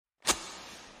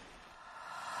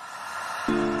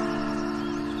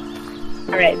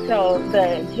All right, so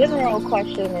the general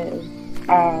question is,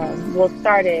 we'll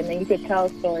start it, and then you could tell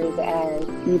stories as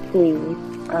you please,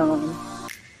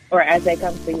 or as they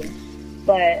come to you.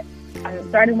 But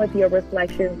starting with your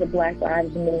reflections of Black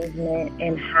Lives Movement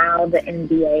and how the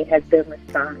NBA has been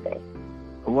responding.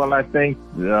 Well, I think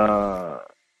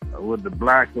with the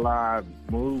Black Lives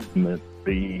Movement,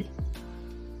 the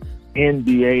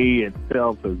NBA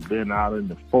itself has been out in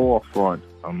the forefront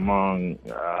among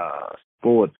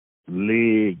sports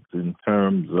leagues in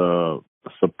terms of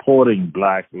supporting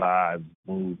Black Lives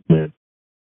Movement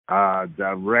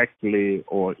directly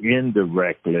or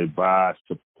indirectly by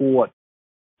support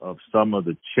of some of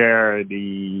the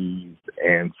charities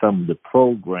and some of the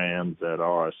programs that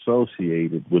are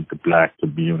associated with the Black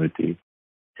community.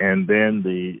 And then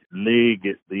the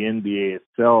league, the NBA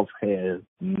itself, has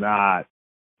not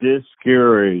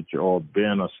discouraged or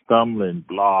been a stumbling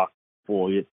block for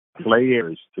its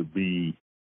players to be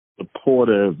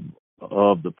supportive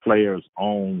of the players'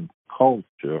 own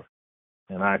culture.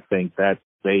 And I think that's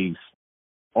based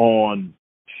on,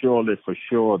 surely for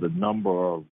sure, the number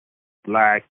of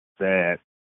Blacks that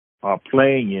are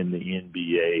playing in the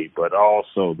NBA, but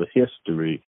also the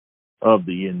history of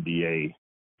the NBA.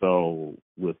 So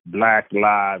with Black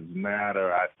Lives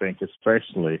Matter, I think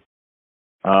especially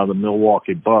the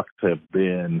Milwaukee Bucks have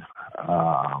been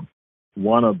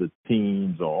one of the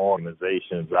teams or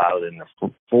organizations out in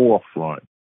the forefront.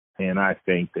 And I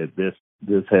think that this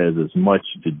has as much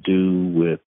to do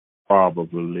with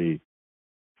probably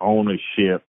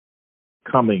ownership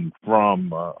coming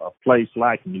from a place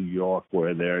like New York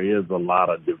where there is a lot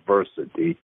of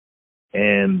diversity.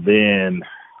 And then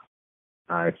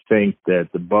I think that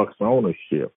the Bucks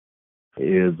ownership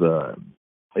is a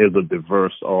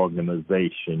diverse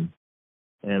organization.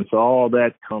 And so all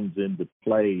that comes into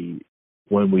play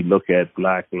when we look at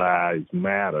Black Lives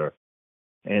Matter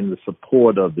and the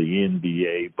support of the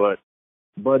NBA. But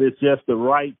it's just the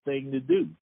right thing to do.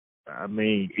 I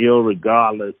mean,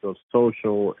 irregardless of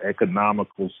social,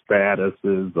 economical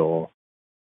statuses or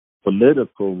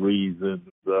political reasons,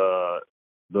 the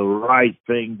right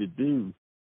thing to do,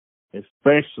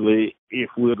 especially if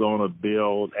we're going to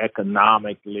build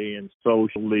economically and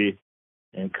socially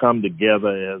and come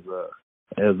together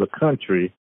as a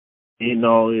country. You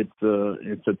know, it's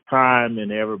a time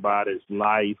in everybody's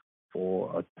life,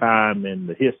 or a time in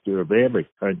the history of every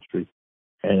country,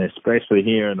 and especially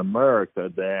here in America,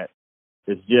 that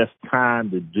it's just time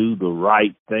to do the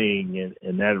right thing,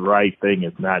 and that right thing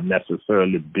is not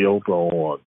necessarily built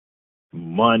on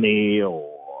money or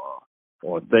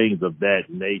things of that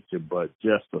nature, but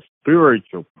just a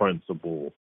spiritual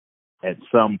principle at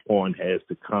some point has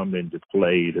to come into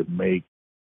play to make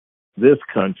this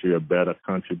country a better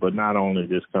country, but not only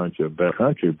this country a better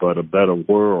country, but a better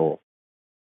world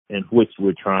in which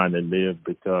we're trying to live,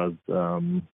 because,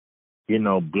 you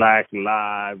know, Black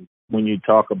lives, when you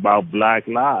talk about Black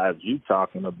lives, you're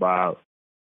talking about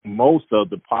most of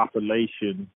the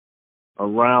population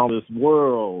around this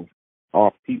world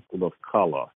are people of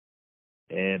color.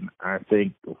 And I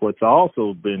think what's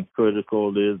also been critical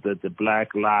is that the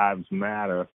Black Lives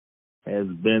Matter has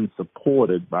been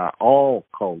supported by all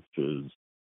cultures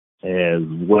as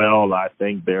well. I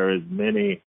think there is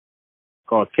many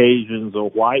Caucasians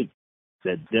or whites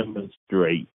that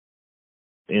demonstrate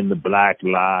in the Black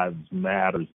Lives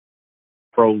Matter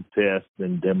protests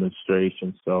and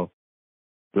demonstrations. So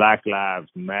Black Lives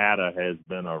Matter has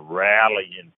been a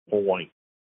rallying point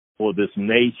for this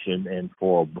nation and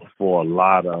for a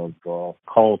lot of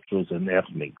cultures and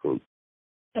ethnic groups.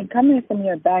 And coming from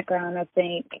your background, I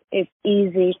think it's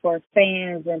easy for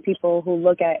fans and people who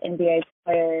look at NBA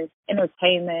players,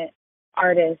 entertainment,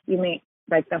 artists, you mean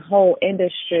like the whole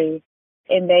industry,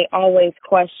 and they always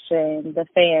question the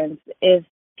fans if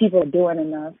people are doing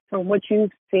enough. From what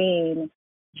you've seen,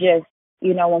 just,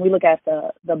 you know, when we look at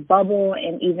the bubble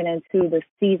and even into the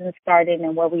season starting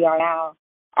and where we are now,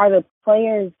 are the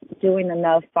players doing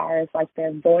enough as far as like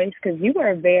their voice? Because you are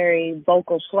a very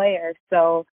vocal player,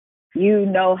 so you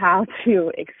know how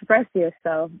to express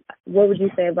yourself. What would you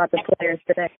say about the players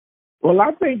today? Well,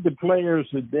 I think the players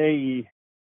today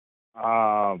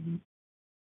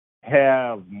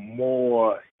have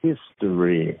more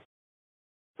history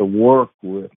to work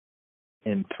with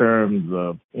in terms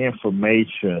of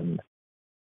information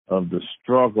of the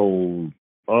struggles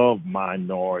of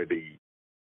minorities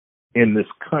in this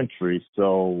country.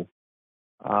 So,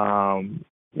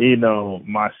 you know,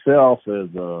 myself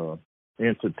as a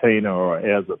entertainer or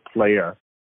as a player,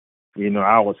 you know,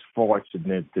 I was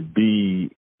fortunate to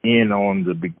be in on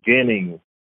the beginning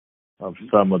of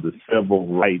some of the civil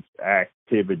rights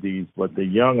activities, but the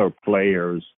younger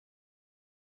players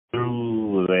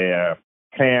through their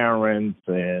parents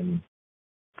and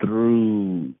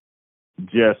through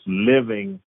just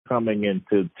living coming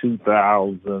into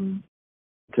 2000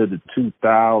 to the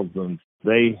 2000s,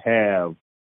 they have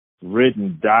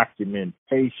written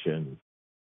documentation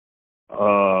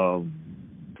of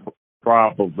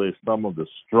probably some of the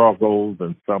struggles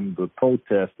and some of the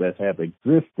protests that have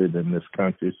existed in this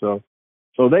country. So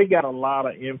they got a lot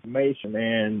of information,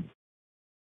 and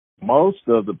most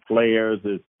of the players,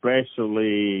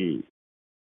 especially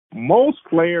most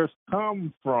players,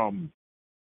 come from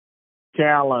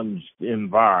challenged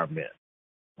environments.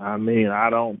 I mean,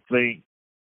 I don't think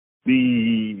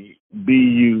BU,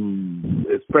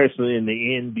 especially in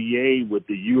the NBA, with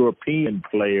the European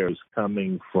players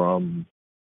coming from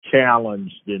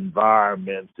challenged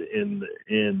environments in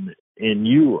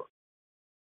Europe,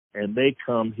 and they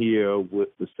come here with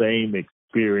the same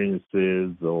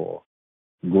experiences or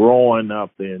growing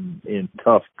up in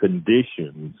tough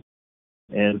conditions.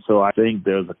 And so I think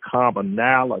there's a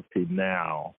commonality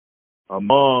now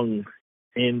among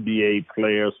NBA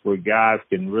players where guys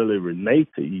can really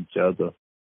relate to each other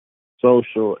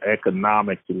social,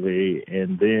 economically,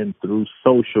 and then through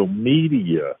social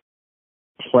media,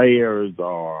 players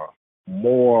are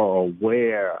more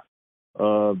aware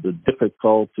of the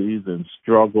difficulties and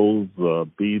struggles,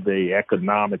 be they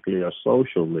economically or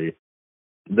socially,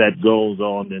 that goes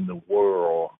on in the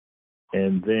world.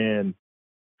 And then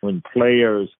when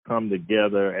players come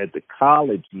together at the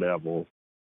college level,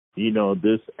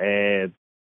 this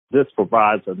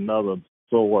provides another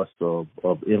source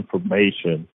of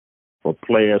information for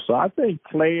players. So I think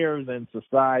players and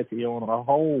society on a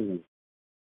whole,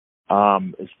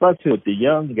 especially with the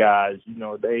young guys,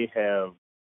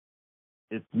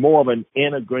 it's more of an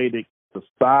integrated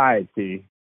society,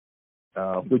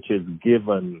 which has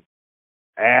given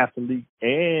athletes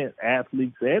and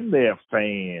their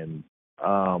fans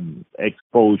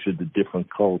exposure to different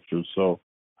cultures. So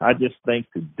I just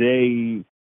think today,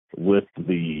 with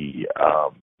the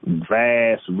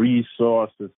vast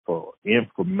resources for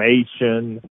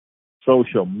information,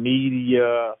 social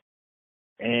media,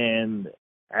 and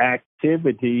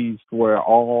activities where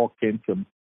all can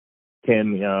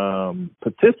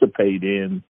participate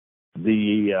in,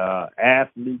 the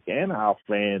athletes and our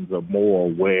fans are more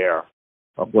aware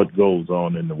of what goes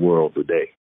on in the world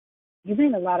today. You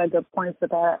made a lot of good points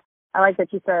with that. I like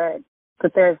that you said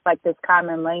that there's like this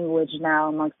common language now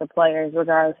amongst the players,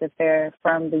 regardless if they're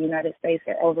from the United States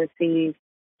or overseas.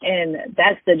 And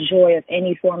that's the joy of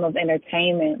any form of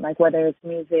entertainment, like whether it's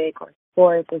music or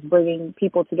sports, is bringing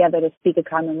people together to speak a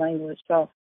common language. So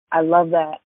I love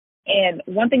that. And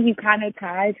one thing you kind of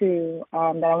tied to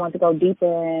that I want to go deeper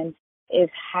in is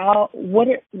what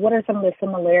are some of the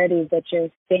similarities that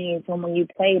you're seeing from when you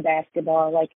play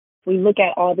basketball? Like, we look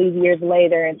at all these years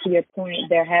later, and to your point,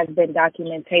 there has been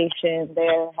documentation,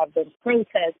 there have been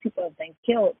protests, people have been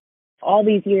killed. All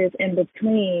these years in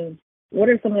between, what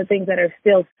are some of the things that are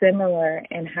still similar,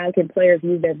 and how can players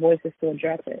use their voices to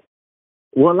address it?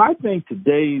 Well, I think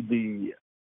today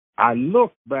I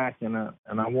look back and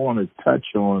I want to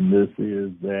touch on this,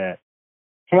 is that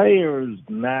players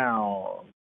now,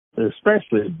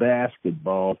 especially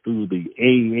basketball, through the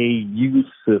AAU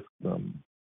system,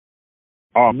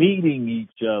 are meeting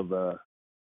each other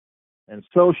and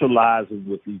socializing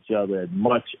with each other at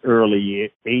much earlier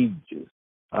ages.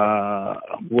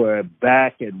 Where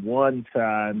back at one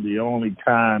time, the only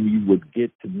time you would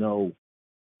get to know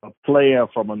a player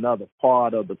from another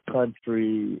part of the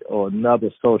country or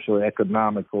another social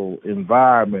economical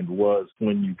environment was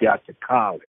when you got to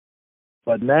college.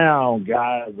 But now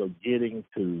guys are getting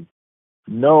to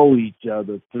know each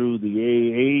other through the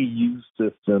AAU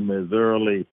system as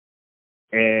early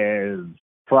as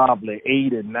probably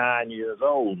 8 and 9 years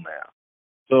old now.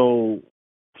 So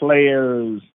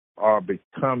players are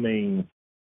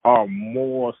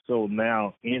more so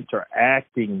now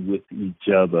interacting with each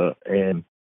other and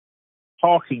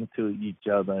talking to each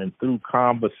other, and through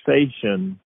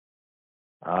conversation,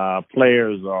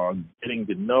 players are getting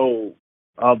to know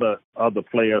other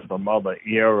players from other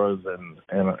eras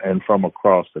and from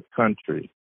across the country.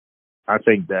 I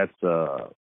think that's a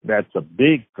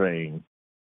big thing.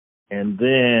 And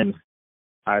then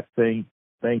I think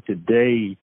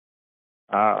today,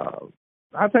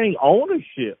 I think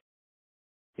ownership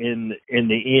in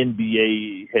the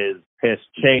NBA has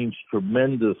changed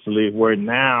tremendously. Where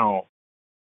now,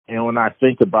 and when I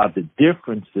think about the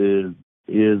differences,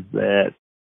 is that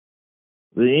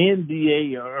the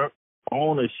NBA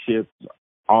ownerships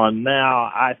are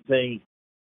now, I think,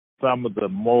 some of the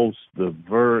most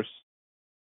diverse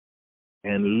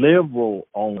and liberal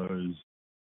owners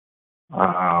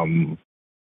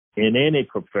in any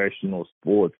professional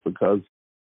sports, because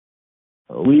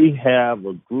we have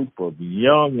a group of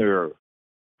younger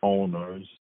owners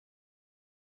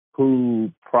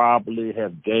who probably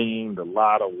have gained a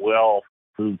lot of wealth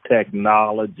through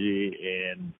technology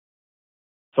and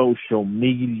social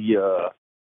media,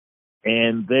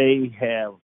 and they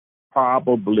have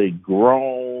probably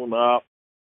grown up,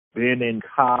 been in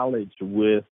college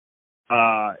with,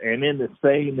 and in the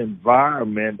same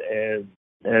environment as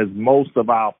most of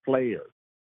our players.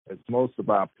 As most of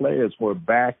our players were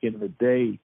back in the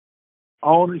day,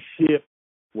 ownership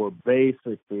were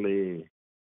basically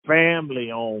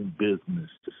family-owned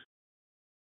businesses.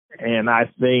 And I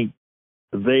think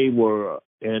they were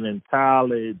an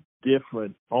entirely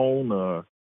different owner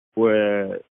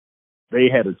where they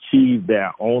had achieved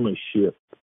their ownership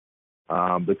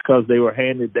because they were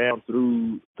handed down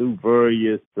through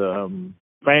various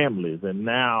families. And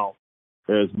now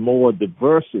there's more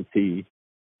diversity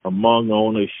among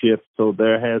ownership, so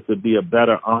there has to be a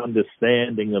better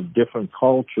understanding of different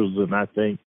cultures. And I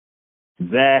think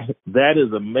that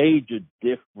is a major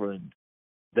difference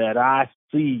that I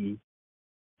see.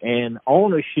 And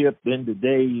ownership in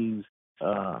today's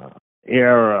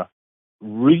era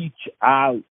reach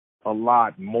out a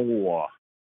lot more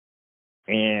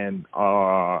and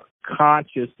are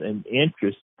conscious and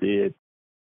interested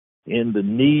in the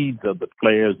needs of the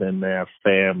players and their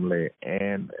family.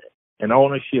 And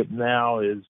ownership now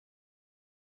is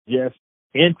just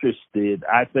interested,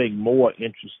 I think more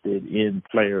interested in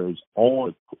players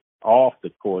off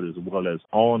the court as well as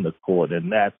on the court.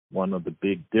 And that's one of the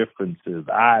big differences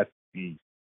I see,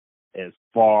 as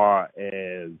far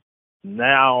as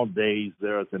nowadays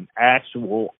there's an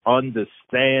actual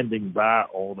understanding by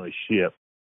ownership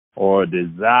or a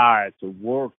desire to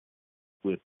work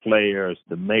with players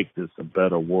to make this a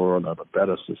better world and a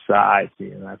better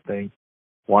society. And I think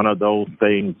one of those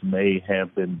things may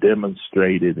have been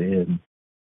demonstrated in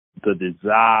the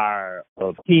desire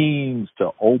of teams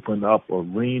to open up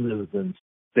arenas and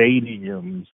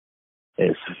stadiums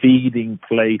as feeding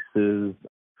places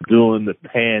during the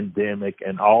pandemic,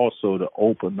 and also to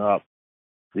open up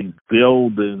these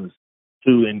buildings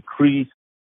to increase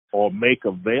or make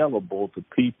available to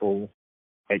people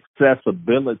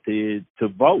accessibility to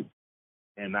vote.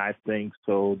 And I think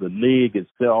so the league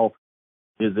itself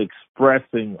is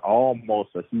expressing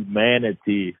almost a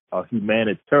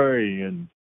humanitarian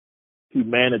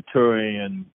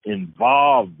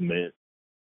involvement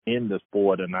in the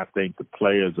sport, and I think the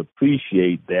players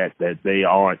appreciate that they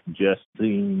aren't just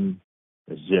seen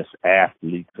as just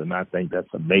athletes, and I think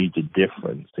that's a major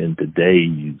difference in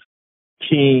today's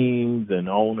teams and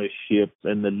ownerships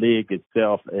and the league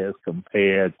itself as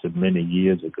compared to many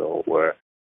years ago, where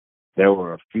there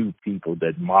were a few people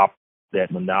that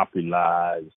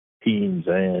monopolized teams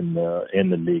and in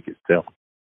the league itself.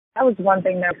 That was one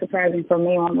thing that was surprising for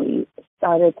me when we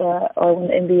started when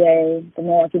the NBA, the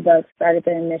Milwaukee Bucks, started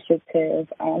the initiative,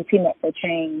 Team Up for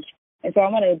Change. And so I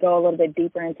want to go a little bit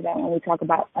deeper into that when we talk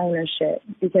about ownership,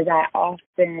 because I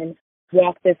often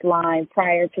walk this line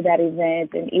prior to that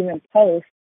event and even post,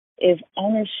 if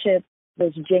ownership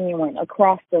was genuine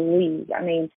across the league. I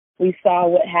mean, we saw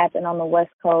what happened on the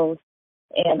West Coast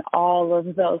and all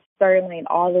of those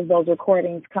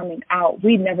recordings coming out.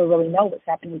 We never really know what's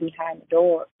happening behind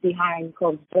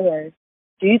closed doors.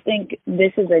 Do you think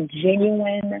this is a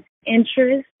genuine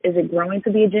interest? Is it growing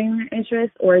to be a genuine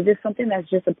interest, or is this something that's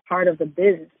just a part of the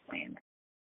business plan?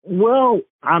 Well,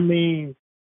 I mean,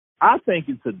 I think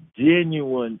it's a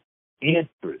genuine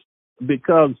interest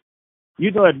because,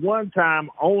 at one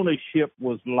time ownership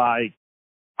was like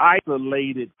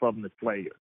isolated from the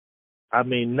players. I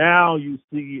mean, now you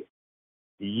see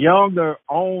younger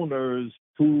owners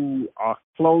who are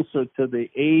closer to the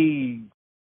age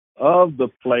of the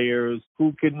players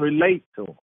who can relate to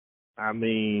them. I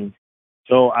mean,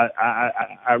 so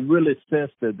I really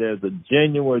sense that there's a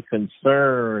genuine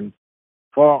concern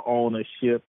for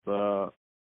ownership.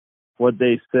 What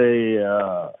they say,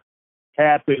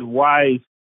 happy wife,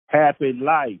 happy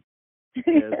life,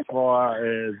 as far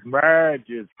as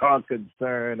marriages are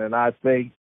concerned. And I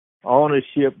think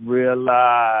ownership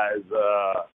realize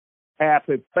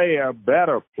happy player,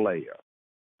 better player.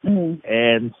 Mm-hmm.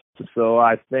 And so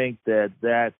I think that's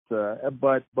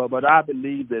but I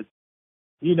believe that,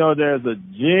 there's a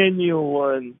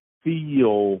genuine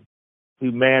feel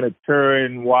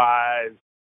humanitarian-wise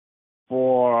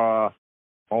for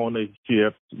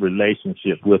ownership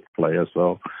relationship with players.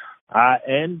 So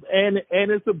and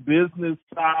it's a business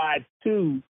side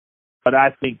too, but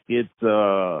I think it's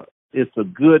a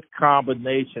good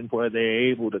combination where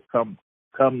they're able to come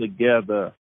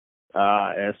together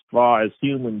as far as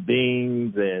human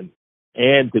beings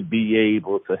and to be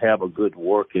able to have a good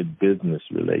working business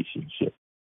relationship.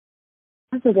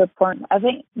 That's a good point. I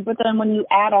think, but then when you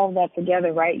add all that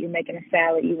together, right, you're making a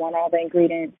salad, you want all the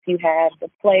ingredients, you have the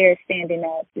players standing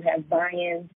up, you have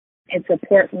buy-in and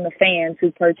support from the fans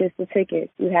who purchase the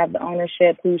tickets, you have the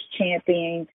ownership who's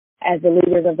championing as the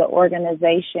leaders of the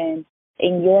organization.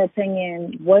 In your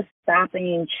opinion, what's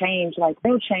stopping change, like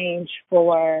real change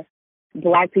for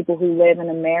Black people who live in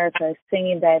America,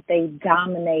 seeing that they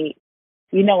dominate,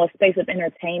 a space of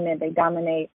entertainment, they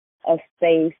dominate a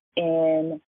space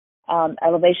in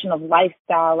elevation of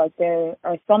lifestyle? Like there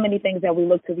are so many things that we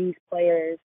look to these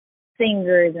players,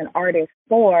 singers, and artists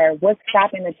for. What's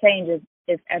stopping the change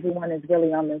if everyone is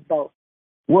really on this boat?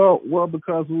 Well,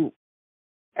 because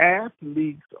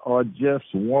athletes are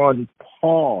just one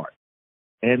part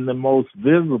and the most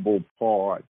visible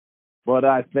part. But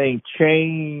I think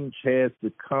change has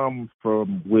to come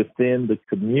from within the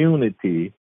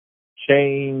community.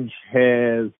 Changes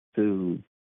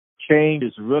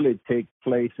really take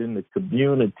place in the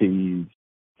communities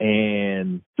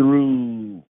and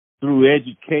through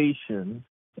education.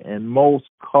 And most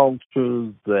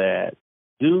cultures that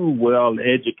do well,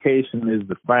 education is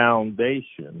the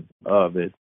foundation of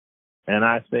it. And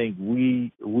I think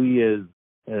we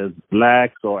as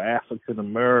Blacks or African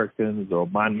Americans or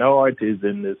minorities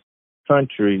in this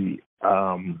country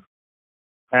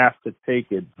have to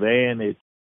take advantage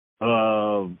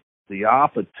of the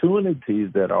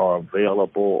opportunities that are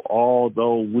available,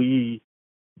 although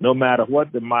no matter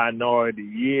what the minority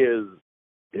is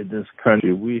in this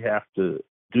country, we have to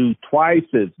do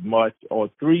twice as much or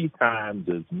three times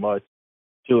as much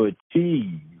to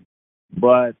achieve.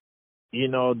 But,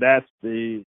 that's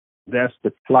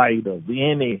the plight of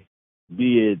any,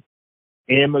 be it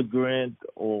immigrant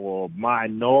or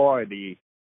minority.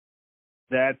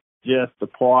 That's just a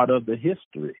part of the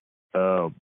history.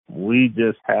 We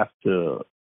just have to.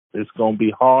 It's going to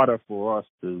be harder for us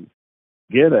to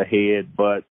get ahead,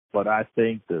 but I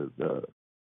think the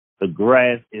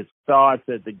grass. It starts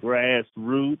at the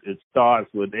grassroots. It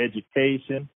starts with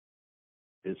education.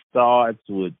 It starts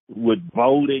with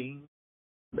voting.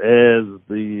 As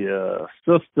the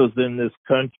sisters in this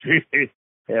country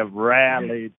have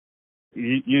rallied,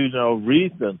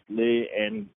 recently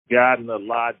and gotten a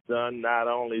lot done, not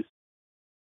only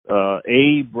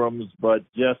Abrams, but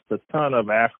just a ton of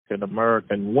African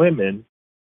American women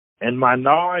and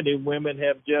minority women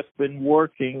have just been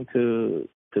working to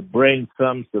bring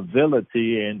some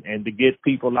civility and to get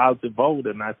people out to vote.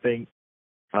 And I think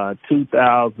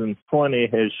 2020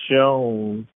 has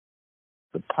shown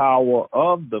the power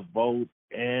of the vote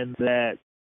and that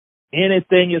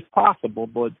anything is possible,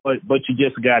 but you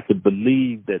just got to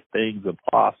believe that things are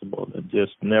possible and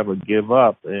just never give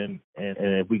up. And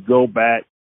if we go back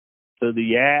to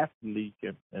the athlete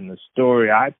and the story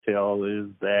I tell is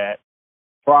that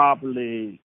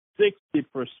probably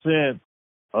 60%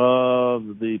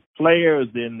 of the players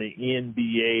in the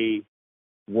NBA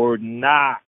were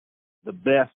not the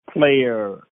best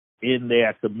player in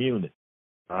their community.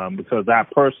 Because I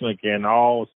personally can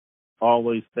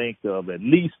always think of at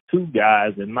least two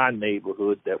guys in my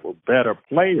neighborhood that were better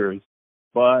players,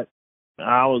 but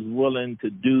I was willing to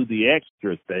do the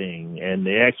extra thing. And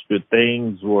the extra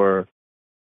things were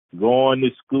going to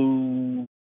school,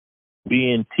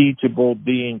 being teachable,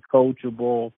 being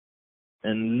coachable,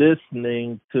 and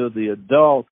listening to the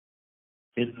adults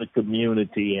in the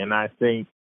community. And I think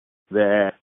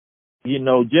that,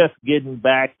 just getting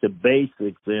back to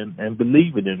basics and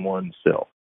believing in oneself.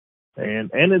 And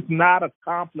it's not a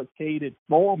complicated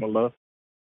formula.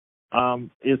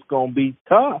 It's going to be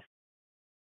tough,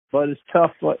 but it's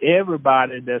tough for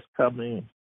everybody that's coming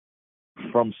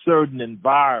from certain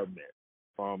environments.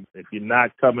 If you're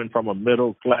not coming from a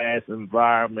middle class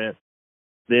environment,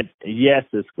 then yes,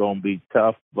 it's going to be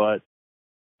tough, but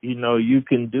you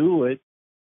can do it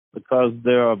because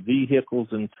there are vehicles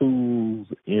and tools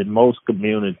in most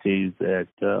communities that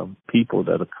people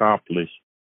that accomplish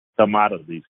come out of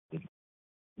these things.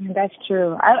 That's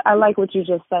true. I like what you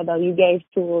just said, though. You gave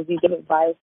tools, you give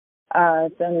advice to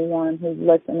anyone who's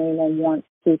listening and wants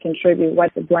to contribute,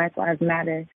 whether Black Lives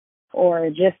Matter or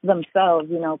just themselves,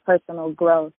 personal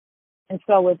growth. And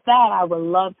so with that, I would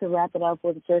love to wrap it up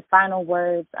with your final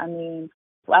words. I mean,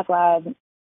 Black Lives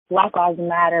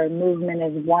Matter movement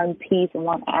is one piece and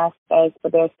one aspect,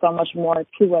 but there's so much more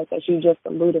to us, as you just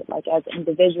alluded, like as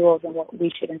individuals and what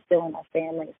we should instill in our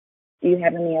families. Do you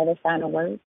have any other final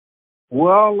words?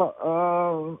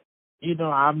 Well,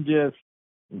 I'm just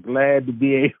glad to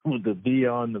be able to be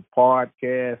on the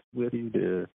podcast with you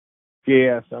to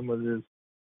share some of this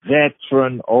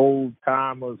veteran, old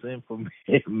timers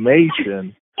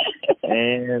information,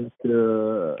 and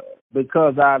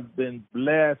because I've been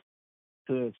blessed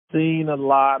to have seen a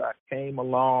lot. I came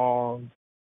along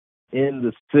in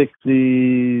the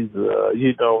 60s,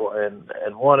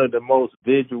 and one of the most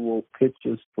visual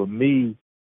pictures for me,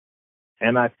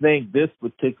 and I think this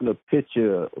particular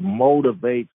picture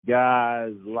motivates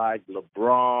guys like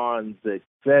LeBron's,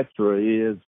 etc.,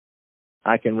 is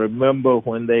I can remember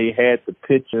when they had the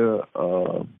picture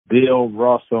of Bill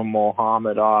Russell,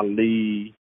 Muhammad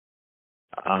Ali,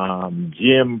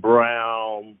 Jim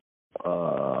Brown,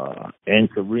 and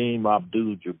Kareem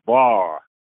Abdul-Jabbar.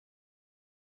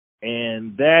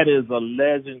 And that is a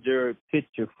legendary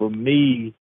picture for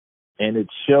me, and it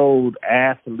showed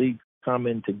athletes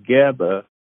coming together,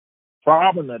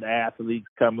 prominent athletes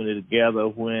coming together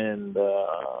when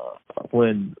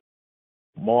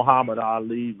Muhammad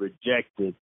Ali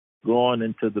rejected going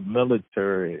into the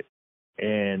military,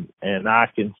 and I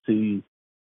can see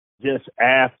just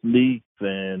athletes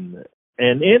and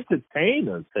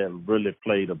entertainers have really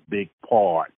played a big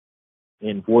part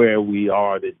in where we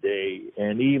are today.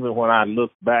 And even when I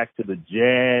look back to the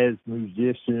jazz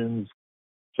musicians,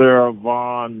 Sarah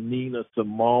Vaughan, Nina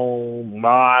Simone,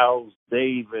 Miles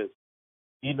Davis,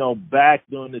 back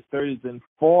during the 30s and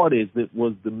 40s, it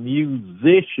was the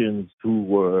musicians who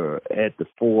were at the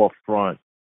forefront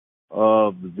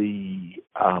of the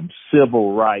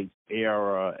civil rights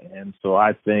era. And so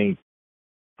I think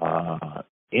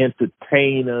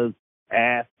entertainers,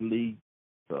 athletes,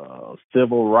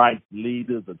 civil rights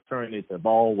leaders, attorneys have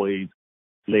always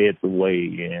led the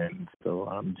way. And so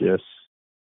I'm just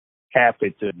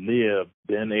happy to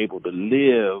been able to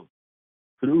live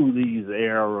through these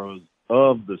eras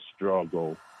of the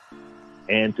struggle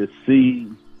and to see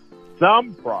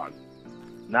some progress,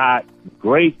 not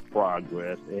great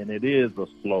progress, and it is a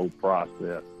slow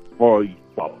process for each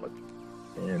public.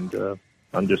 And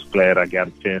I'm just glad I got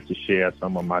a chance to share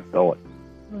some of my thoughts.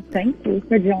 Well, thank you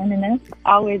for joining us.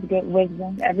 Always good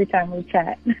wisdom every time we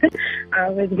chat. I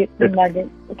always get some nuggets,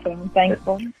 so I'm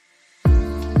thankful.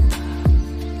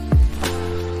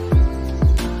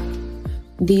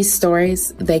 These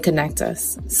stories, they connect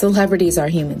us. Celebrities are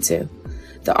human too.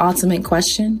 The ultimate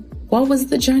question, what was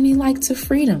the journey like to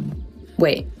freedom?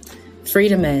 Wait,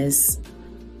 freedom is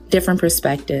different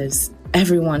perspectives.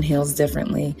 Everyone heals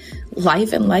differently.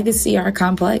 Life and legacy are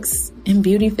complex, and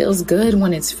beauty feels good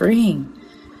when it's freeing.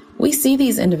 We see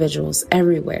these individuals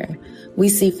everywhere. We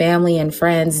see family and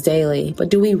friends daily, but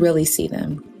do we really see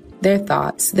them? Their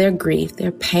thoughts, their grief,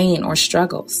 their pain or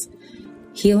struggles.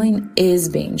 Healing is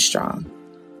being strong.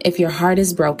 If your heart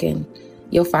is broken,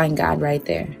 you'll find God right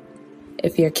there.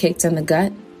 If you're kicked in the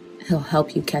gut, He'll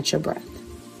help you catch your breath.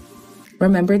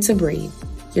 Remember to breathe.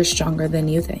 You're stronger than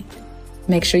you think.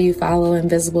 Make sure you follow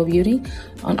Invisible Beauty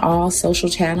on all social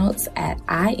channels at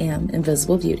I Am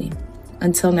Invisible Beauty.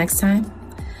 Until next time,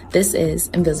 this is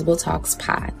Invisible Talks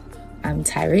Pod. I'm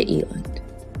Tyra Eland.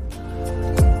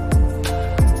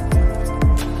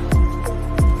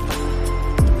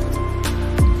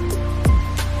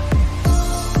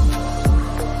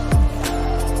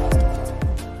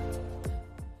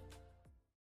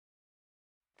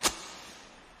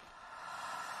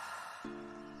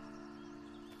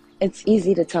 It's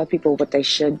easy to tell people what they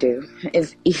should do.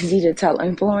 It's easy to tell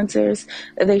influencers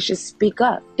that they should speak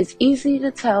up. It's easy to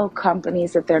tell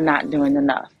companies that they're not doing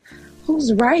enough.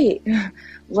 Who's right?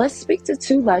 Let's speak to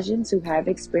two legends who have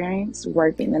experience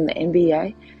working in the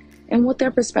NBA and what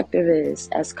their perspective is.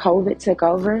 As COVID took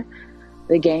over,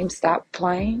 the game stopped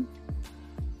playing,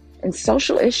 and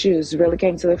social issues really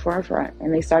came to the forefront,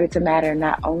 and they started to matter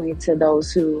not only to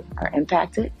those who are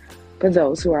impacted, but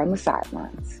those who are on the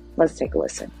sidelines. Let's take a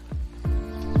listen.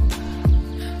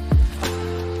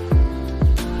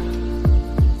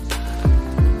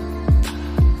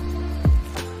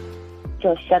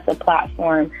 To set the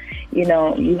platform,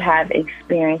 you have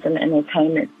experience in the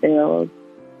entertainment field,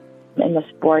 in the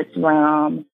sports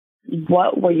realm.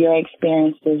 What were your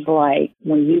experiences like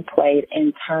when you played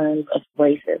in terms of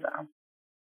racism?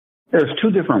 There's two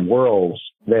different worlds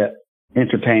that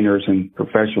entertainers and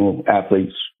professional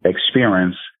athletes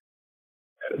experience.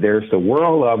 There's the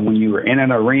world of when you were in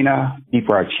an arena,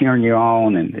 people are cheering you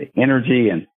on and the energy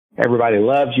and everybody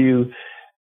loves you.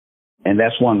 And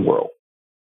that's one world.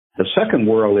 The second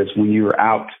world is when you're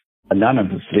out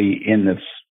anonymously in this,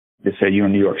 let's say you're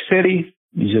in New York City,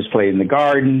 you just played in the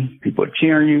Garden, people are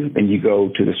cheering you, then you go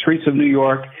to the streets of New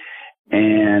York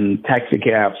and taxi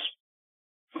cabs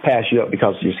pass you up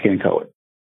because of your skin color.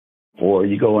 Or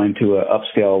you go into an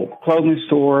upscale clothing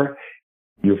store,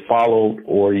 you're followed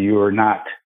or you're not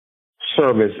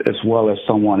serviced as well as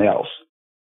someone else.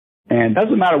 And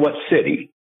doesn't matter what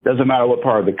city, doesn't matter what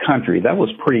part of the country, that was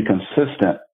pretty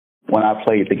consistent when I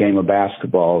played the game of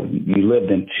basketball. You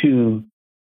lived in two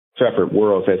separate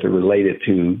worlds as it related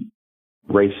to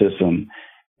racism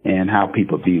and how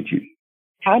people viewed you.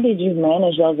 How did you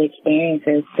manage those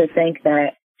experiences to think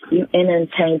that you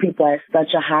entertain people at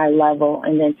such a high level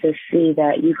and then to see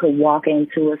that you could walk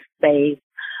into a space,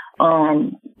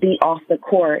 be off the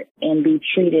court and be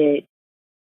treated,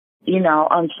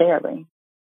 unfairly?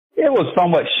 It was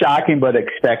somewhat shocking, but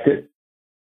expected.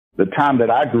 The time that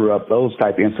I grew up, those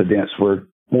type of incidents were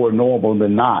more normal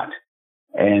than not.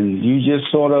 And you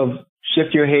just sort of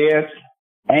shift your head.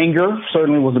 Anger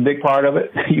certainly was a big part of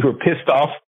it. You were pissed off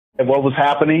at what was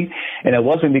happening. And it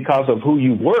wasn't because of who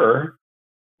you were.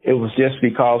 It was just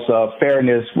because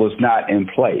fairness was not in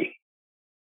play.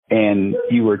 And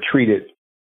you were treated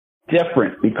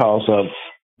different because of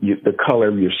the color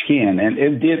of your skin. And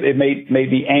it made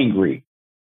me angry,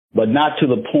 but not to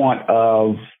the point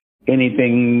of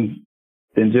anything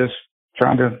than just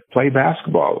trying to play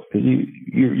basketball.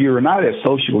 You were not as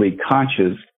socially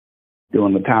conscious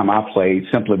during the time I played,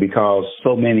 simply because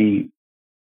so many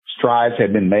strides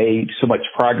had been made, so much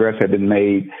progress had been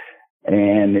made,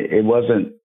 and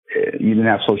you didn't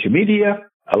have social media.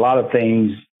 A lot of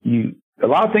things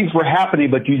were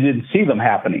happening, but you didn't see them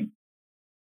happening.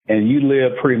 And you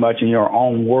lived pretty much in your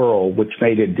own world, which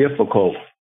made it difficult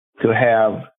to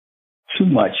have too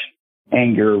much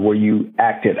anger where you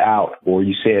acted out or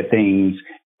you said things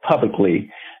publicly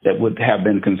that would have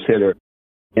been considered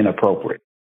inappropriate.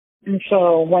 And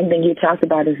so one thing you talked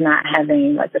about is not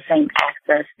having the same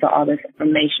access to all this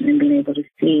information and being able to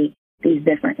see these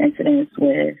different incidents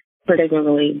with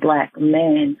particularly Black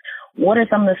men. What are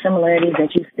some of the similarities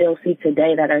that you still see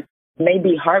today that are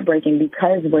maybe heartbreaking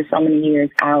because we're so many years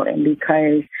out and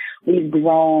because we've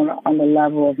grown on the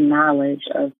level of knowledge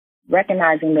of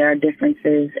recognizing there are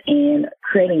differences and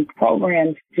creating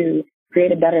programs to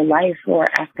create a better life for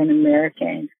African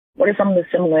Americans? What are some of the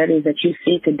similarities that you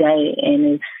see today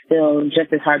and is still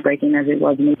just as heartbreaking as it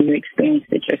was when you experienced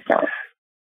it yourself?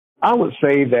 I would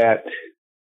say that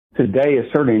today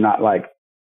is certainly not like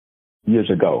years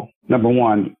ago. Number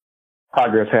one,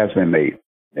 progress has been made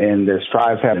and their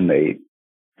strides have been made.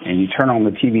 And you turn on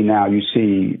the TV now, you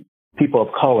see people of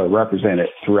color represented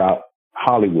throughout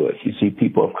Hollywood. You see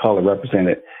people of color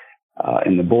represented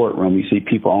in the boardroom. You see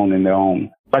people owning their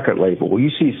own record label. Well, you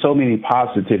see so many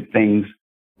positive things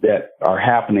that are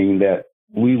happening that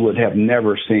we would have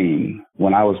never seen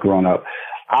when I was growing up.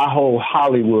 I hold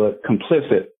Hollywood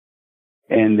complicit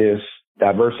in this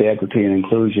diversity, equity, and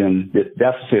inclusion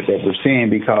deficit that we're seeing,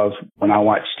 because when I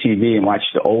watch TV and watch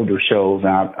the older shows,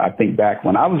 and I think back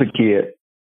when I was a kid,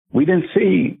 we didn't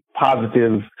see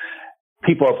positive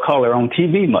people of color on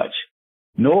TV much,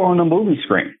 nor on the movie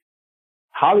screen.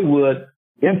 Hollywood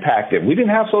impacted. We didn't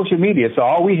have social media, so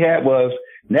all we had was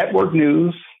network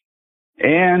news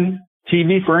and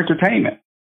TV for entertainment.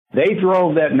 They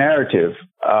drove that narrative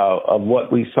of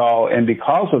what we saw, and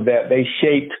because of that, they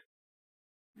shaped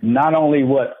not only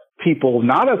what people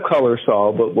not of color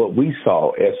saw, but what we saw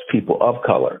as people of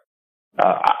color.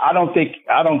 I don't think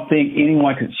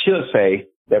anyone should say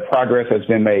that progress has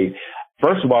been made.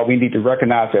 First of all, we need to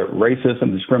recognize that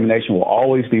racism, discrimination will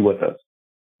always be with us.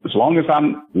 As long as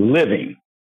I'm living,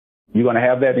 you're going to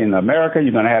have that in America.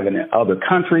 You're going to have it in other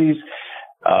countries.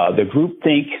 The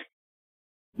groupthink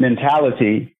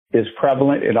mentality is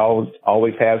prevalent. It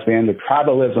always has been. The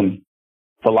tribalism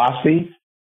philosophy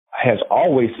has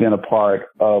always been a part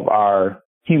of our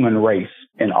human race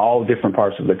in all different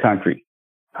parts of the country.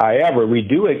 However, we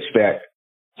do expect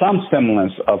some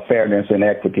semblance of fairness and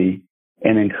equity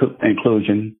and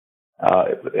inclusion,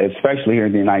 especially here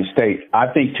in the United States. I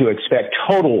think to expect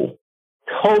total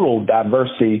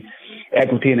diversity,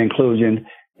 equity, and inclusion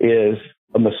is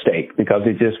a mistake, because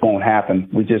it just won't happen.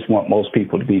 We just want most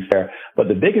people to be fair. But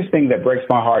the biggest thing that breaks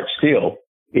my heart still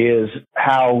is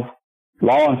how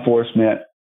law enforcement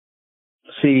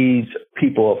sees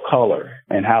people of color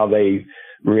and how they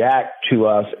react to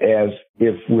us as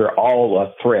if we're all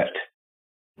a threat,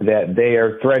 that they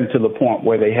are threatened to the point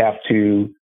where they have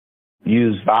to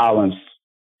use violence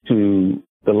to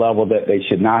the level that they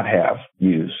should not have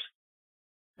used.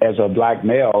 As a Black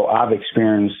male, I've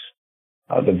experienced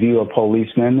the view of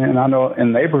policemen, and I know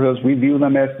in neighborhoods we view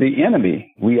them as the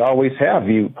enemy. We always have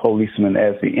viewed policemen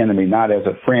as the enemy, not as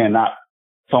a friend, not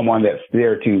someone that's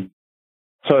there to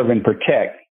serve and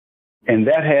protect. And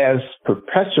that has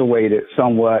perpetuated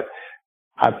somewhat,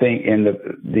 I think, in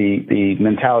the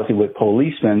mentality with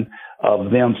policemen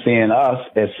of them seeing us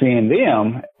as seeing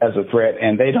them as a threat,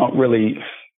 and they don't really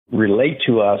relate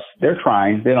to us. They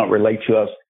don't relate to us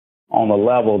on a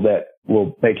level that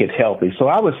will make it healthy. So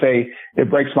I would say it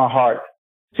breaks my heart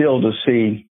still to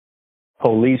see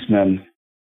policemen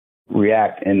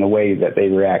react in the way that they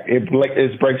react. It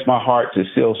breaks my heart to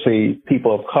still see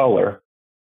people of color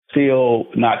still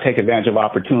not take advantage of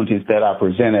opportunities that are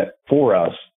presented for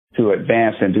us to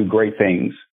advance and do great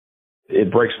things.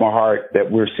 It breaks my heart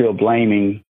that we're still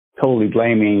totally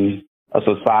blaming a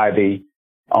society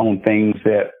on things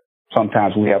that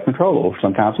sometimes we have control over,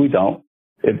 sometimes we don't.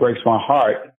 It breaks my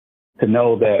heart to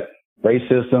know that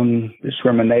racism,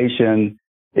 discrimination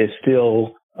is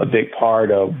still a big part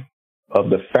of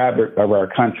the fabric of our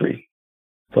country.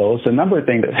 So it's a number of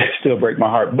things that still break my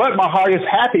heart, but my heart is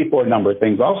happy for a number of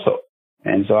things also.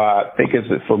 And so I think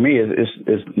for me,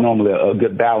 it's normally a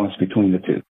good balance between the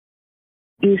two.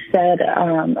 You said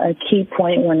a key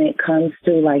point when it comes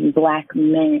to like Black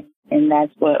men, and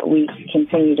that's what we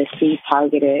continue to see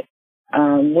targeted,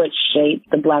 which shaped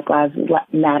the Black Lives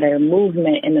Matter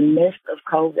movement in the midst of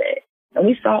COVID. And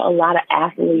we saw a lot of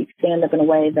athletes stand up in a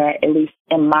way that, at least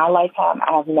in my lifetime,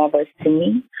 I've never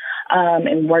seen.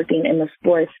 And working in the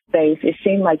sports space, it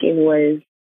seemed like it was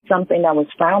something that was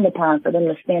frowned upon for them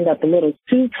to stand up a little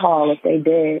too tall if they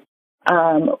did.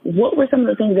 What were some of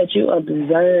the things that you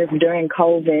observed during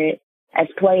COVID as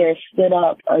players stood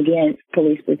up against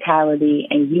police brutality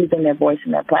and using their voice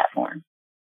and their platform?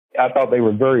 I thought they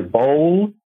were very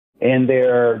bold in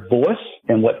their voice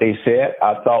and what they said.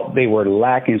 I thought they were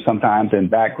lacking sometimes in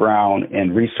background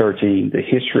and researching the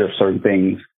history of certain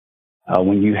things.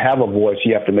 When you have a voice,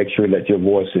 you have to make sure that your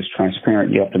voice is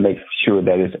transparent. You have to make sure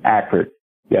that it's accurate.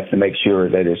 You have to make sure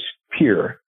that it's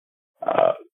pure.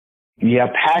 You have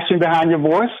passion behind your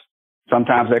voice.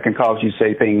 Sometimes that can cause you to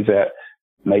say things that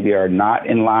maybe are not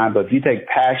in line. But if you take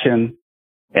passion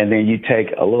and then you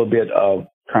take a little bit of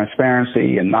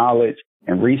transparency and knowledge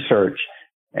and research,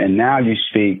 and now you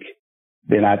speak,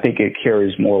 then I think it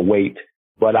carries more weight.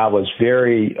 But I was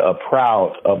very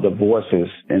proud of the voices.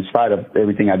 In spite of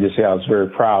everything I just said, I was very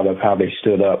proud of how they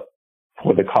stood up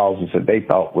for the causes that they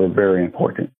thought were very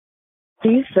important.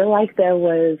 Do you feel like there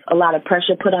was a lot of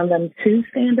pressure put on them to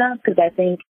stand up? Because I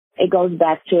think it goes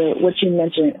back to what you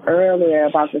mentioned earlier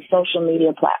about the social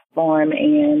media platform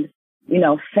and, you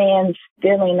know, fans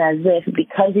feeling as if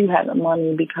because you have the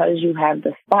money, because you have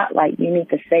the spotlight, you need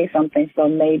to say something. So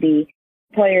maybe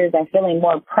players are feeling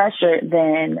more pressure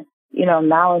than, you know,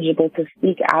 knowledgeable to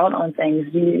speak out on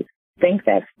things. Do you think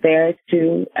that's fair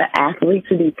to an athlete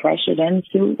to be pressured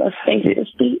into a space to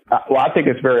speak? Well, I think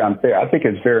it's very unfair. I think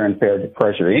it's very unfair to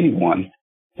pressure anyone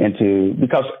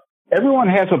because everyone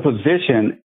has a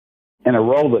position and a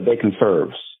role that they can serve.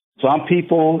 Some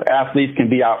athletes can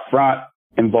be out front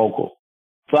and vocal.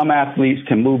 Some athletes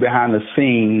can move behind the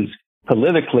scenes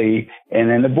politically and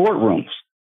in the boardrooms.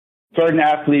 Certain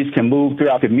athletes can move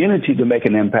throughout the community to make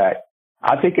an impact.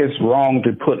 I think it's wrong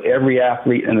to put every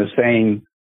athlete in the same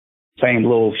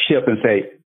little ship and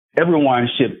say everyone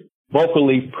should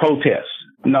vocally protest.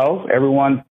 No,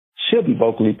 everyone shouldn't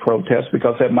vocally protest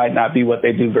because that might not be what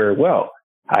they do very well.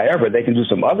 However, they can do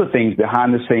some other things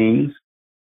behind the scenes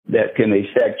that can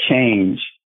affect change.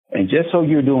 And just so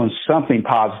you're doing something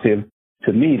positive,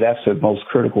 to me, that's the most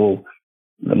critical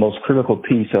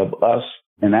piece of us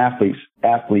and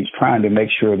athletes trying to make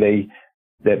sure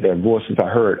that their voices are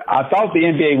heard. I thought the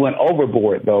NBA went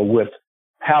overboard, though, with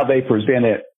how they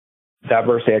presented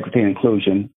diversity, equity, and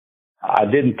inclusion. I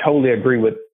didn't totally agree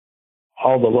with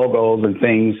all the logos and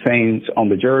things on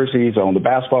the jerseys, on the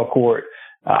basketball court.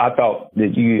 I thought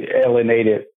that you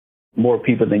alienated more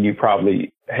people than you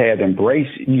probably had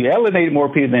embraced. You alienated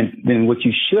more people than what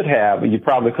you should have, and you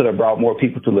probably could have brought more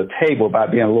people to the table by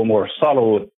being a little more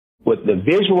subtle with the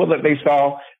visual that they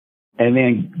saw, and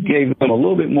then gave them a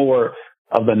little bit more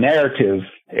of the narrative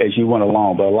as you went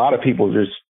along. But a lot of people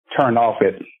just turned off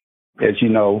it, as you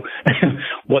know,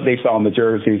 what they saw on the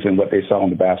jerseys and what they saw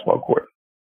on the basketball court.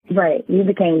 Right. You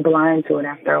became blind to it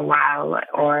after a while,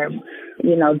 or,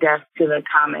 you know, deaf to the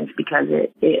comments because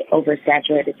it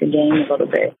oversaturated the game a little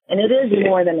bit. And it is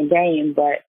more than a game,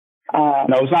 but...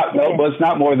 No, it's not. No, but it's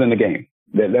not more than a game.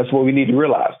 That's what we need to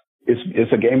realize.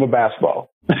 It's a game of basketball.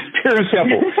 Pure and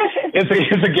simple.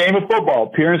 It's a game of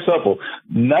football. Pure and simple.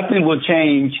 Nothing will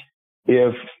change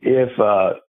if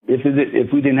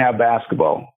we didn't have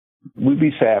basketball. We'd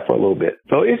be sad for a little bit.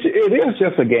 So it is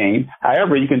just a game.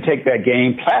 However, you can take that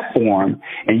game platform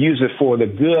and use it for the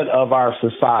good of our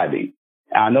society.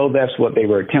 I know that's what they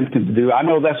were attempting to do. I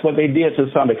know that's what they did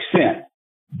to some extent.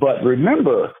 But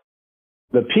remember,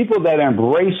 the people that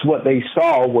embraced what they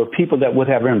saw were people that would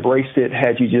have embraced it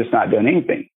had you just not done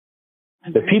anything.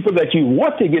 The people that you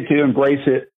want to get to embrace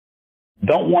it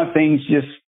don't want things just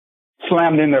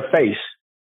slammed in their face.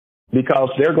 because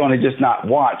they're going to just not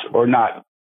watch or not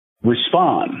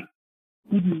respond.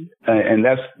 Mm-hmm. And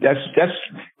that's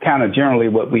kind of generally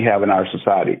what we have in our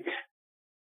society.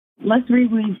 Let's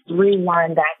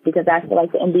rewind back, because I feel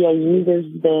like the NBA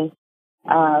uses this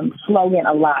slogan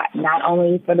a lot, not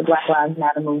only for the Black Lives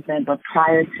Matter movement, but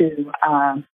prior to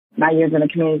my years in the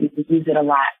community, we use it a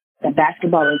lot. That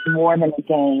basketball is more than a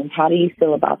game. How do you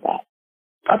feel about that?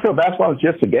 I feel basketball is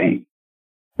just a game.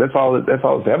 That's all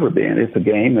it's ever been. It's a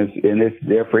game, and it's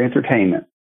there for entertainment.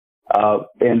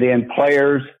 And then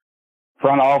players,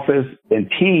 front office,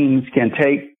 and teams can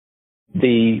take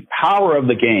the power of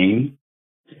the game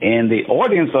and the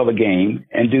audience of a game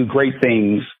and do great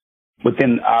things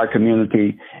within our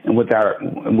community and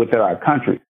within our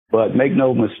country. But make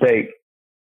no mistake,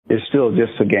 it's still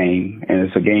just a game, and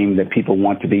it's a game that people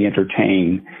want to be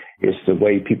entertained. It's the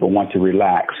way people want to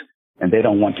relax, and they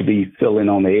don't want to be feeling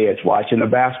on the edge watching a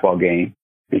basketball game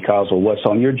because of what's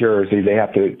on your jersey. They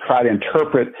have to try to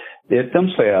interpret it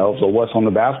themselves or what's on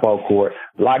the basketball court.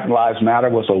 Black Lives Matter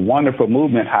was a wonderful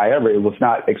movement. However, it was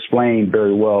not explained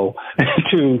very well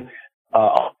to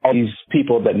all these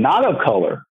people that not of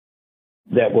color,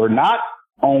 that were not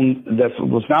on, that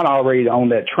was not already on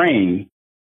that train.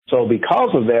 So because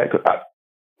of that,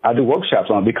 I do workshops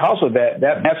on it. Because of that,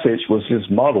 that message was just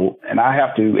muddled. And I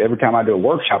have to, every time I do a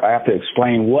workshop, I have to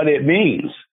explain what it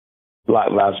means,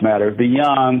 Black Lives Matter,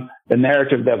 beyond the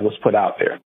narrative that was put out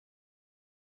there.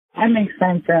 That makes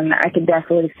sense, and I could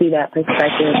definitely see that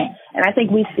perspective. And I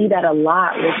think we see that a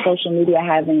lot with social media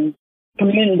having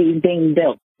communities being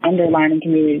built, underlining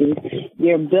communities.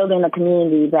 You're building a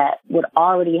community that would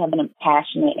already have been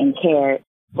passionate and cared,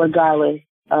 regardless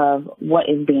of what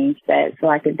is being said. So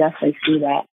I could definitely see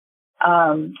that.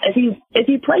 If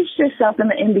you placed yourself in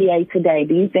the NBA today,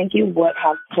 do you think you would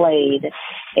have played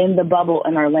in the bubble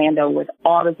in Orlando with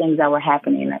all the things that were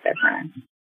happening at that time?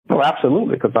 Oh,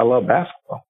 absolutely, because I love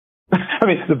basketball. I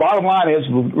mean, the bottom line is,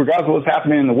 regardless of what's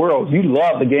happening in the world, you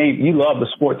love the game, you love the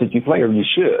sport that you play, or you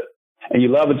should, and you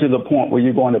love it to the point where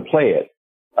you're going to play it.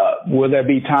 Will there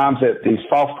be times that these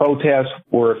soft protests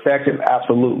were effective?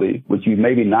 Absolutely. Would you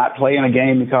maybe not play in a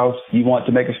game because you want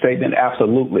to make a statement?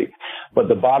 Absolutely. But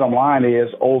the bottom line is,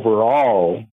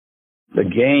 overall, the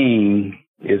game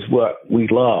is what we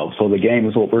love. So the game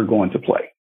is what we're going to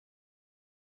play.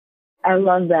 I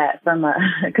love that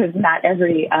because not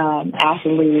every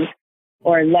athlete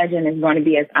or legend is going to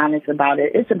be as honest about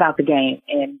it. It's about the game,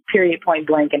 and period, point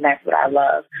blank, and that's what I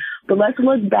love. But let's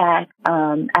look back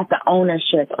at the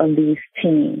ownership of these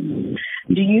teams.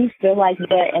 Do you feel like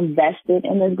they're invested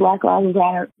in this Black Lives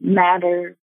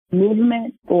Matter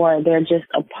movement, or they're just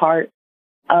a part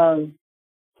of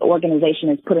the organization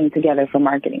that's putting together for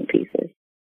marketing pieces?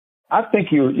 I think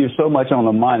you're so much on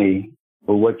the money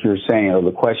for what you're saying, or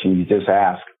the question you just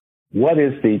asked. What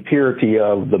is the purity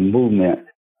of the movement?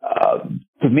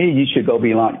 To me, you should go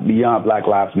beyond Black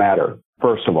Lives Matter,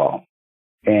 first of all.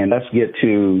 And let's get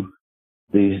to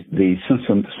the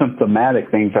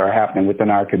symptomatic things that are happening within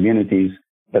our communities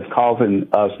that's causing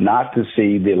us not to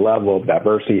see the level of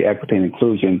diversity, equity, and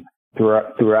inclusion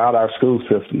throughout our school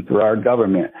system, throughout our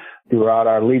government, throughout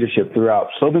our leadership, throughout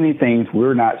so many things.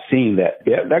 We're not seeing that.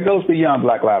 Yeah, that goes beyond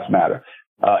Black Lives Matter.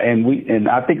 And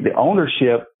I think the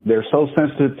ownership, they're so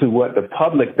sensitive to what the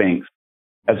public thinks,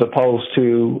 as opposed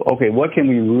to, okay, what can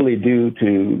we really do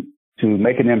to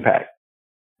make an impact,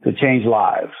 to change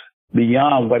lives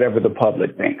beyond whatever the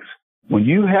public thinks? When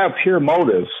you have pure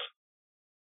motives,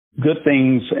 good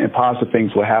things and positive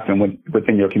things will happen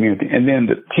within your community. And then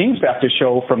the teams have to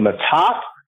show from the top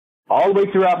all the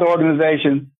way throughout the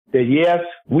organization that, yes,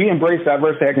 we embrace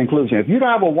diversity and inclusion. If you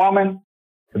don't have a woman,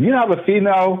 if you don't have a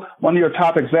female, one of your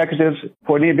top executives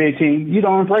for an NBA team, you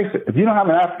don't embrace it. If you don't have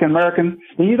an African American,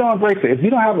 then you don't embrace it. If you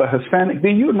don't have a Hispanic,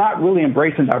 then you're not really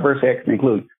embracing diversity, equity, and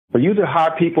inclusion. For you to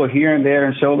hire people here and there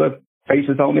and show their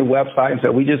faces on their website and say,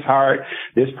 we just hired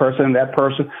this person, that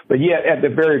person, but yet at the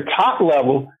very top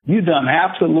level, you've done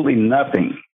absolutely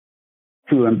nothing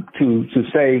to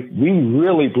say we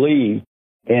really believe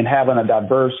in having a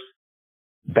diverse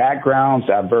backgrounds,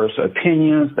 diverse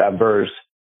opinions, diverse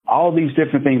all these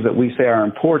different things that we say are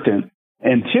important.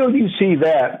 Until you see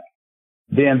that,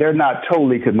 then they're not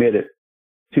totally committed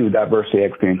to diversity,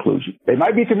 equity, and inclusion. They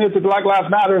might be committed to Black Lives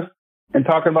Matter and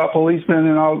talking about policemen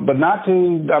and all, but not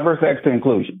to diversity, equity, and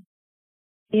inclusion.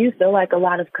 Do you feel like a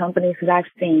lot of companies, because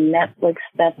I've seen Netflix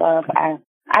step up,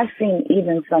 I've seen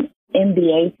even some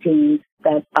NBA teams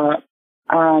step up,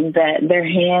 that their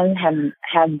hands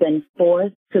have been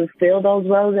forced to fill those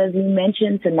roles, as you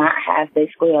mentioned, to not have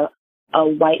basically a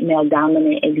white male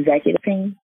dominant executive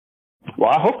team? Well,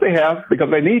 I hope they have, because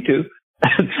they need to.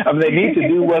 I mean, they need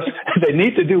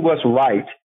to do what's right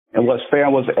and what's fair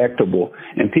and what's equitable.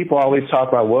 And people always talk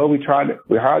about, well, we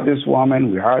hired this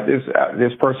woman, we hired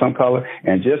this person of color,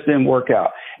 and it just didn't work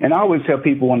out. And I always tell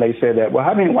people when they say that, well,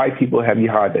 how many white people have you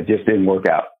hired that just didn't work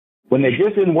out? When they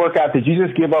just didn't work out, did you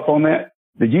just give up on that?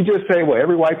 Did you just say, well,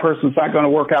 every white person's not going to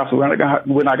work out, so we're not going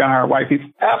to hire white people?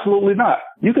 Absolutely not.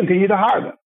 You continue to hire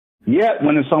them. Yet,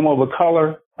 when it's someone of a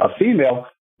color, a female,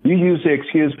 you use the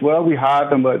excuse, well, we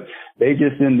hired them, but they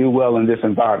just didn't do well in this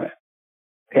environment.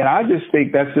 And I just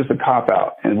think that's just a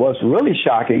cop-out. And what's really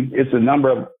shocking is the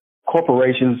number of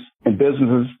corporations and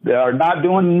businesses that are not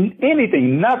doing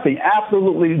anything, nothing,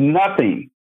 absolutely nothing,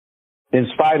 in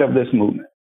spite of this movement.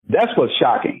 That's what's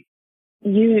shocking.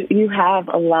 You have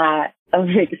a lot of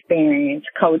experience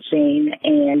coaching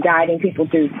and guiding people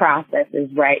through processes,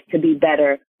 right, to be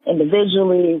better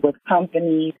individually, with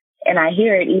companies. And I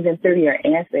hear it even through your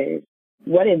answers.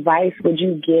 What advice would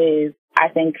you give, I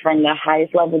think, from the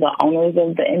highest level, the owners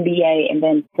of the NBA and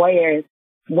then players,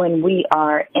 when we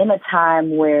are in a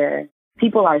time where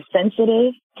people are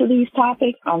sensitive to these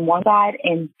topics on one side,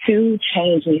 and two,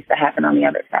 change needs to happen on the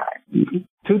other side? Mm-hmm.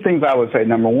 Two things I would say.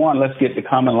 Number one, let's get the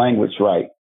common language right.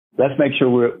 Let's make sure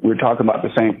we're talking about the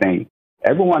same thing.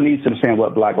 Everyone needs to understand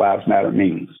what Black Lives Matter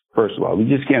means, first of all. We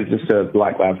just can't just say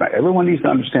Black Lives Matter. Everyone needs to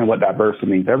understand what diversity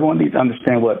means. Everyone needs to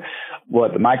understand what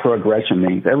the microaggression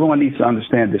means. Everyone needs to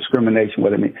understand discrimination,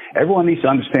 what it means. Everyone needs to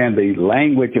understand the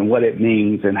language and what it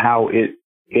means and how it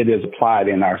is applied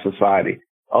in our society.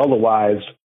 Otherwise,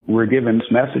 we're giving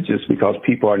messages because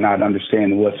people are not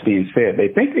understanding what's being said.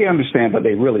 They think they understand, but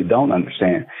they really don't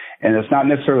understand. And it's not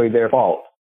necessarily their fault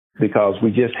because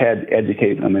we just had to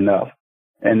educate them enough.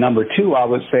 And number two, I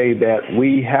would say that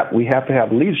we have to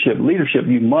have leadership. Leadership,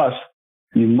 you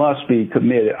must be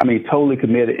committed. I mean, totally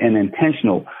committed and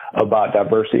intentional about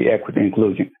diversity, equity,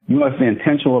 inclusion. You must be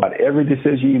intentional about every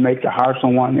decision you make to hire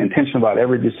someone, intentional about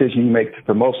every decision you make to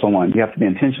promote someone. You have to be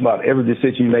intentional about every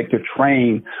decision you make to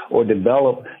train or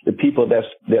develop the people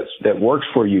that works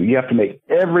for you. You have to make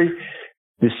every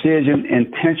decision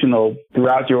intentional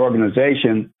throughout your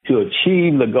organization to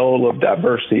achieve the goal of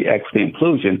diversity, equity,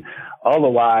 inclusion.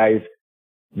 Otherwise,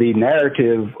 the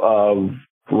narrative of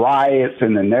riots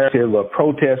and the narrative of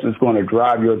protest is going to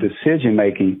drive your decision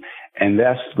making, and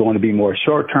that's going to be more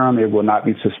short term. It will not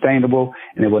be sustainable,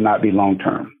 and it will not be long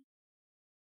term.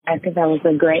 I think that was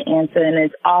a great answer, and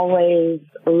it's always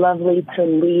lovely to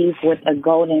leave with a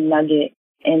golden nugget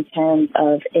in terms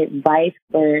of advice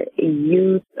for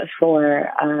youth, for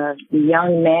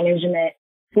young management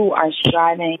who are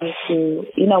striving to,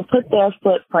 put their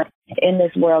footprint in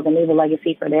this world and leave a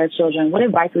legacy for their children. What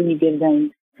advice would you give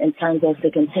them in terms of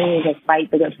to continue to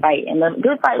fight the good fight? And the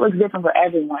good fight looks different for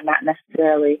everyone, not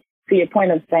necessarily to your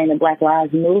point of saying the Black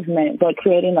Lives Movement, but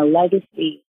creating a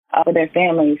legacy for their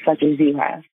families such as you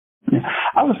have.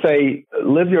 I would say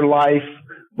live your life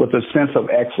with a sense of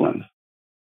excellence,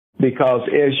 because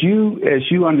as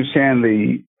you understand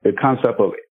the concept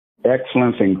of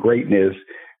excellence and greatness,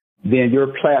 then your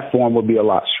platform will be a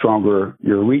lot stronger,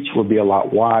 your reach will be a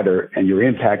lot wider, and your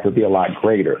impact will be a lot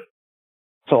greater.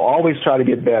 So always try to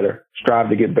get better, strive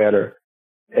to get better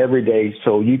every day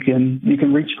so you can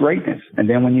reach greatness. And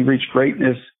then when you reach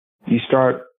greatness, you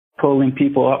start pulling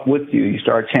people up with you. You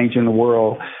start changing the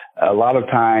world. A lot of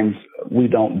times we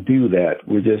don't do that.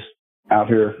 We're just out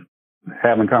here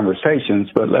having conversations,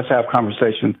 but let's have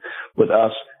conversations with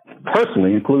us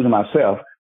personally, including myself,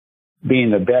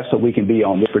 being the best that we can be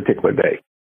on this particular day.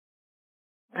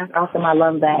 That's awesome. I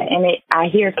love that. And I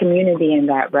hear community in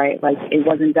that, right? Like, it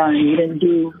wasn't done. You didn't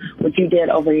do what you did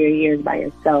over your years by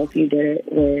yourself. You did it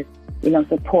with,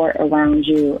 support around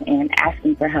you and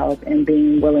asking for help and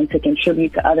being willing to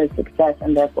contribute to others' success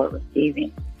and therefore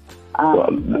receiving.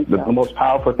 The most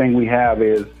powerful thing we have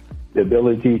is the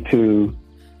ability to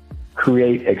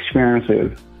create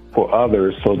experiences for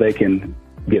others so they can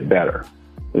get better.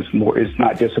 It's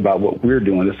not just about what we're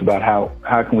doing. It's about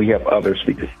how can we help others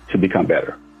to become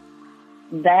better.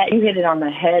 That, you hit it on the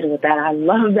head with that. I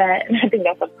love that. I think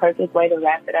that's a perfect way to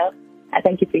wrap it up. I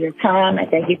thank you for your time. I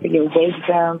thank you for your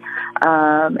wisdom.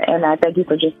 And I thank you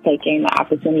for just taking the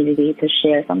opportunity to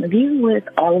share some of you with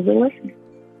all of the listeners.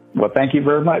 Well, thank you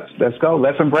very much. Let's go.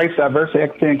 Let's embrace diversity,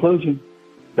 equity, and inclusion.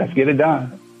 Let's get it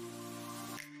done.